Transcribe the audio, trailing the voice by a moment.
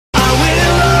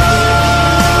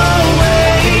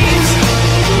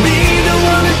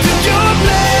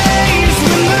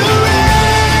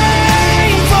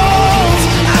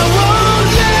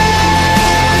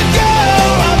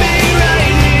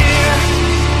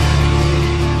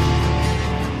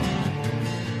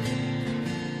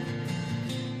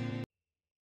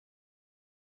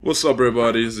What's up,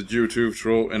 everybody? This is YouTube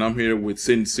Troll, and I'm here with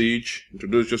Seige.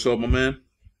 Introduce yourself, my man.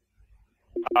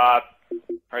 Alright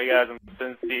guys, I'm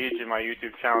Seige, and my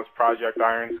YouTube channel is Project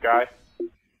Iron Sky.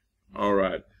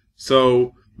 Alright.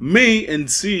 So, me and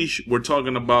Seige were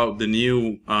talking about the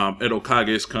new Edo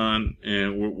Kages con,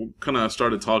 and we kind of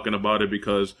started talking about it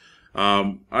because,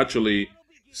 actually,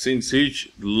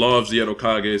 Seige loves the Edo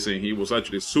Kages, and he was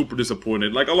actually super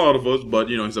disappointed, like a lot of us, but,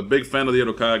 he's a big fan of the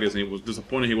Edo Kages, and he was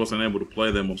disappointed he wasn't able to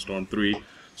play them on Storm 3.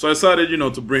 So I decided,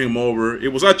 to bring him over.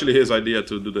 It was actually his idea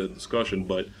to do the discussion,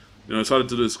 but I decided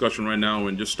to do the discussion right now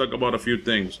and just talk about a few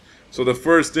things. So the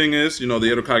first thing is, the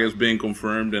Edo Kages being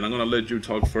confirmed, and I'm gonna let you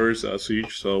talk first,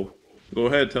 Seige. So go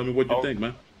ahead, tell me what you think,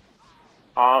 man.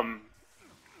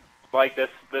 Like this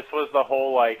was the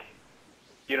whole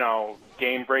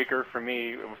game breaker for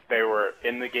me if they were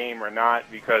in the game or not,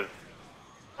 because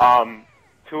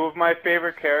two of my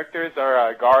favorite characters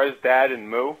are Gaara's dad and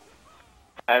Mu,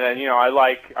 and then I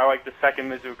like the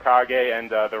second Mizukage and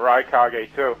the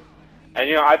Raikage too. And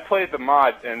I played the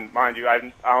mod, and mind you,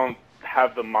 I don't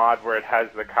have the mod where it has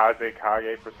the Kaze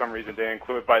Kage. For some reason they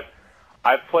include it, but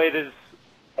I've played as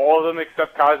all of them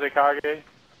except Kaze Kage.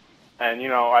 And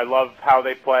I love how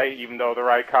they play, even though the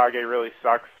Raikage really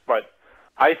sucks. But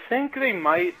I think they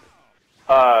might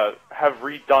have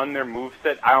redone their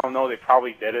moveset. I don't know, they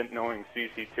probably didn't, knowing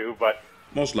CC2, but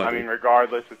Most likely. I mean,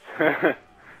 regardless, it's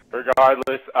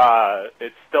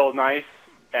it's still nice,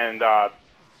 and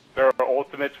their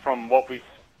ultimates, from what we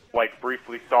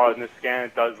briefly saw in the scan,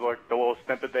 it does look, the little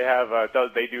snippet they have,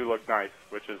 they do look nice,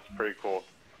 which is pretty cool.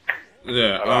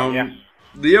 Yeah, yeah.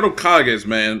 The Edo Kages,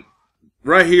 man,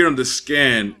 right here on the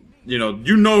scan,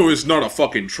 it's not a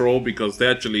fucking troll, because they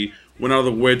actually went out of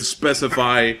the way to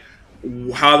specify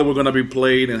how they were going to be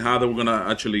played and how they were going to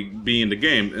actually be in the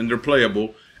game, and they're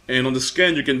playable. And on the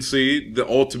scan you can see the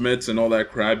ultimates and all that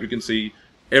crap, you can see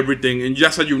everything, and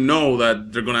just so you know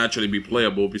that they're going to actually be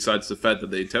playable, besides the fact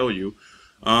that they tell you.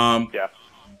 Yeah.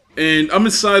 And I'm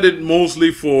excited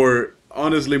mostly for,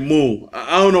 honestly, Mu.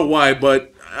 I don't know why,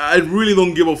 but I really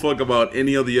don't give a fuck about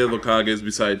any of the Edo Kages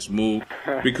besides Mu,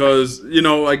 because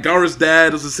Gaara's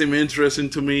dad doesn't seem interesting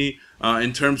to me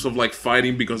in terms of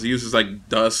fighting, because he uses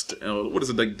dust, what is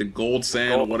it, the gold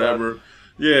sand or whatever. Dust.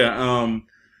 Yeah,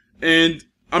 and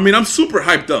I mean, I'm super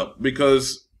hyped up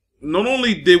because not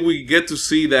only did we get to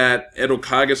see that Edo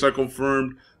Kages are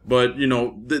confirmed, but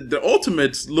the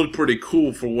ultimates look pretty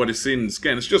cool for what is seen in the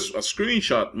scan. It's just a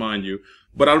screenshot, mind you.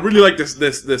 But I really like the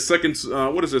second,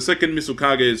 second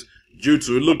Misukage's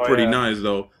jutsu. It looked pretty nice,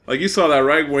 though. You saw that,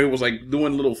 right? Where he was,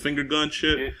 doing little finger gun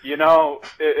shit?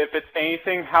 If it's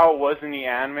anything how it was in the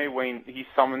anime when he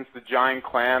summons the giant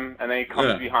clam and then he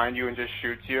comes behind you and just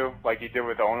shoots you, like he did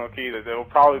with Onoki, it'll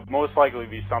probably, most likely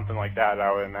be something like that,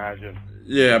 I would imagine.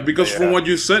 Yeah, because from what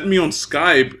you sent me on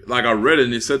Skype, I read it,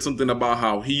 and it said something about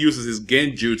how he uses his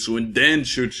genjutsu and then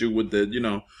shoots you with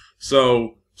the,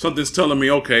 So something's telling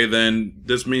me, okay, then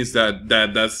this means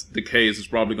that's the case. He's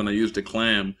probably going to use the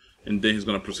clam, and then he's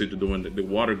going to proceed to doing the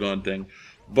water gun thing.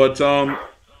 But,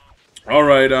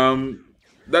 alright,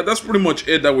 that's pretty much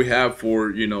it that we have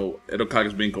for, Edo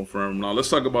Kages being confirmed. Now, let's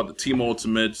talk about the team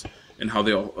ultimates and how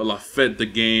they'll affect the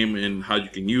game and how you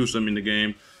can use them in the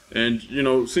game. And,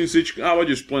 since how about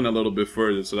you explain a little bit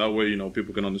further, so that way,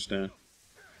 people can understand.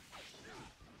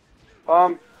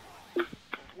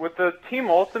 With the team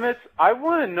ultimates, I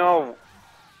want to know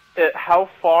how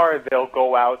far they'll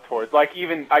go out towards.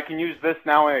 Even, I can use this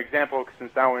now as an example,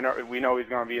 since now we know he's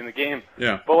going to be in the game.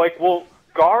 Yeah. But, will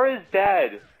Gaara's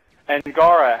dad and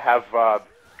Gaara have, a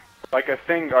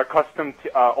custom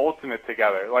ultimate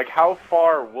together? How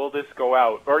far will this go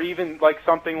out? Or even,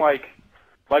 something like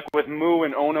with Mu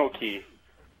and Onoki,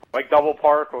 double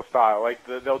particle style,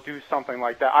 they'll do something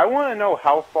like that. I want to know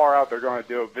how far out they're going to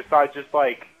do it, besides just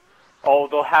oh,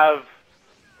 they'll have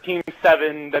Team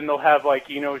 7, then they'll have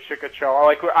Ino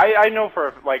Shikacho. I know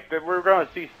for we're going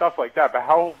to see stuff like that, but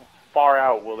how far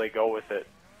out will they go with it?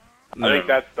 Yeah. I think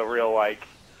that's the real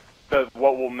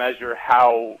what will measure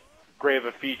how great of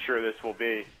a feature this will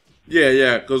be.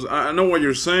 Yeah, because I know what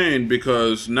you're saying,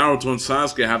 because Naruto and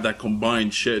Sasuke have that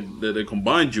combined shit, the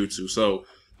combined jutsu, so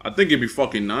I think it'd be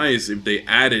fucking nice if they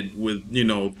added with,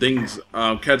 things,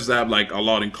 characters that have, a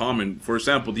lot in common. For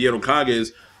example, the Edo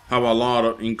Kages have a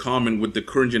lot in common with the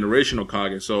current generation of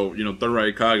Kage, so,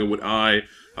 Third Kage with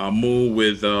Mu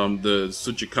with, the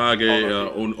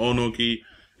Tsuchikage, Onoki,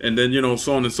 and then,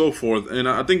 so on and so forth. And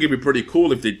I think it'd be pretty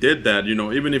cool if they did that,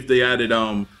 even if they added,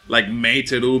 Mei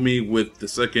Terumi with the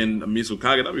second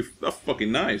Mizukage, that's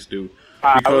fucking nice, dude.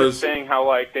 Because I was saying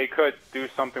how, they could do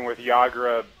something with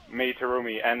Yagura, Mei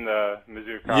Terumi, and the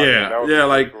Mizukage. Yeah, that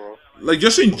would be cool. like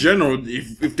just in general,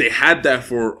 if they had that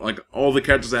for like all the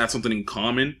characters that had something in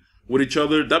common with each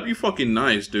other, that'd be fucking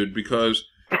nice, dude. Because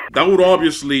that would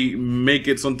obviously make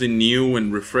it something new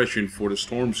and refreshing for the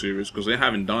Storm series, because they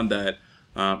haven't done that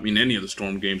in any of the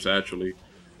Storm games actually.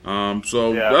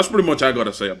 So that's pretty much I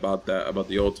gotta say about that, about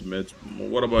the Ultimates.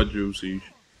 What about you, Siege?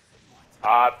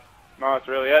 No, that's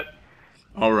really it.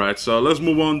 Alright, so let's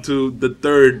move on to the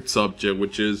third subject,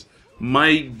 which is,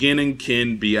 might Gin and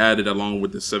Kin be added along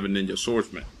with the 7 Ninja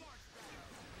Swordsmen?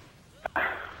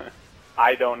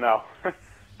 I don't know.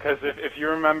 Because if you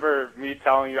remember me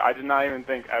telling you, I did not even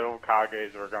think Edo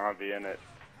Kages were going to be in it.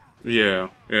 Yeah.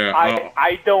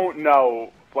 I don't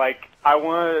know. Like, I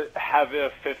want to have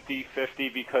it a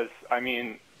 50-50 because, I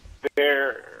mean,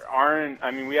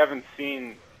 we haven't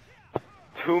seen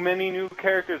too many new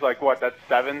characters. Like, what, that's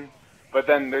 7? But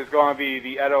then there's going to be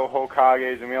the Edo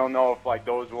Hokages, and we don't know if, like,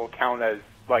 those will count as,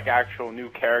 like, actual new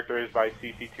characters by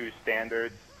CC2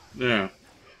 standards. Yeah.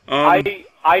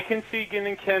 I can see Gin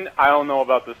and Kin. I don't know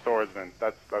about the swordsman.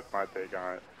 That's my take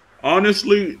on it.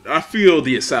 Honestly, I feel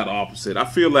the exact opposite. I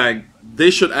feel like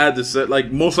they should add the set.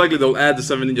 Like, most likely they'll add the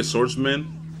 7 Ninja Swordsmen,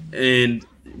 and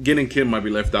Gin and Kin might be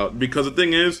left out. Because the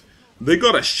thing is, they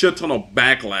got a shit ton of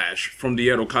backlash from the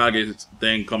Edo Kages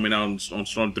thing coming out on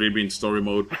Storm 3 being story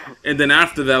mode. And then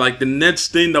after that, like, the next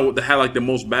thing that had, like, the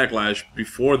most backlash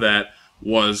before that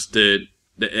was the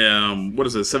 7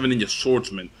 Ninja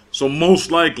Swordsman. So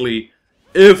most likely,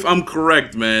 if I'm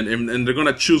correct, man, and they're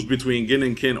gonna choose between Gin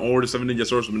and Kin or the 7 Ninja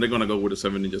Swordsman, they're gonna go with the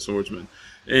 7 Ninja Swordsman.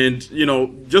 And, you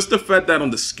know, just the fact that on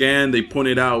the scan they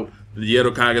pointed out the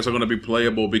Edo Kages are gonna be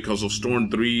playable because of Storm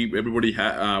 3, everybody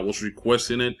was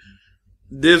requesting it.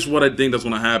 This is what I think that's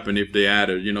gonna happen if they add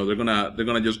it. You know, they're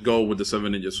gonna just go with the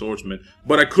 7 Ninja Swordsman.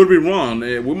 But I could be wrong.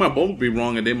 We might both be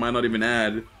wrong, and they might not even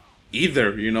add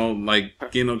either. You know, like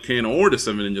Gin and Kin or the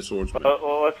 7 Ninja Swordsman.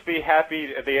 Well, let's be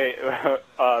happy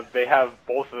they have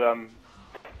both of them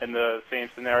in the same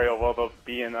scenario. Well, they'll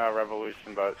be in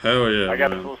Revolution, but hell yeah, I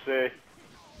guess man. we'll see.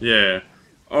 Yeah.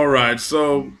 All right.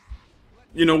 So,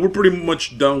 you know, we're pretty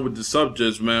much done with the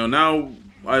subjects, man. Now,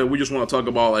 we just want to talk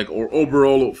about, like, our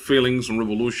overall feelings on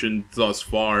Revolution thus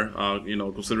far, you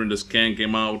know, considering the scan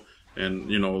came out and,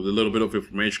 you know, the little bit of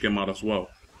information came out as well.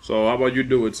 So, how about you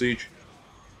do it, Siege?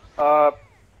 I'm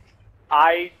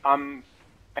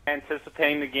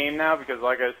anticipating the game now because,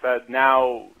 like I said,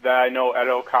 now that I know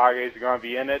Edo Kages is going to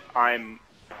be in it, I'm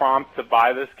prompt to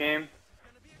buy this game.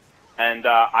 And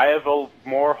I have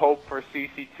more hope for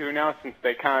CC2 now since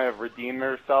they kind of redeemed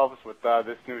themselves with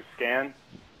this new scan.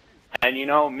 And, you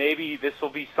know, maybe this will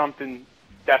be something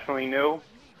definitely new.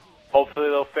 Hopefully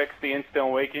they'll fix the Instant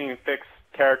Awakening and fix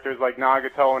characters like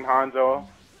Nagato and Hanzo.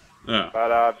 Yeah.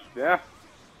 But, yeah,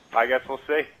 I guess we'll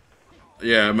see.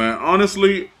 Yeah, man.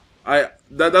 Honestly,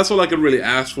 that's all I could really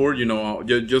ask for. You know,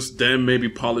 just them maybe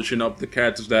polishing up the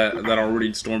characters that are already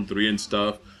in Storm 3 and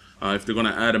stuff. If they're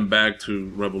gonna add them back to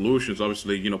Revolutions,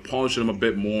 obviously, you know, polish them a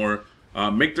bit more.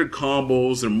 Make their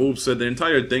combos, their moveset, the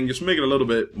entire thing, just make it a little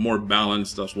bit more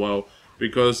balanced as well.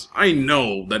 Because I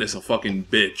know that it's a fucking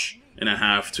bitch and I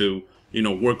have to, you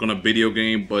know, work on a video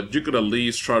game, but you could at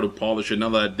least try to polish it now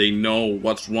that they know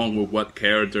what's wrong with what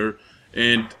character.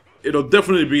 And it'll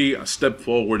definitely be a step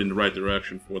forward in the right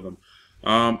direction for them.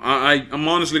 I'm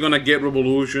honestly gonna get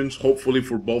Revolutions, hopefully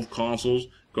for both consoles,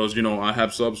 because, you know, I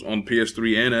have subs on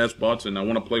PS3 and Xbox, and I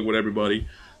want to play with everybody.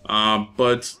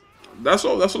 But that's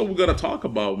all we gotta talk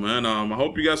about, man. I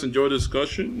hope you guys enjoyed the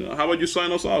discussion. How about you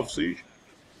sign us off, Siege?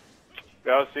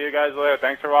 I'll see you guys later.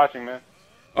 Thanks for watching, man.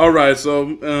 Alright, so,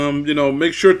 you know,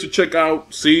 make sure to check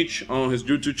out Siege on his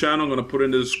YouTube channel. I'm going to put it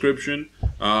in the description.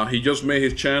 He just made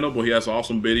his channel, but he has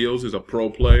awesome videos. He's a pro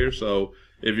player, so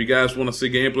if you guys want to see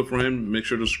gameplay from him, make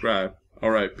sure to subscribe.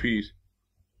 Alright, peace.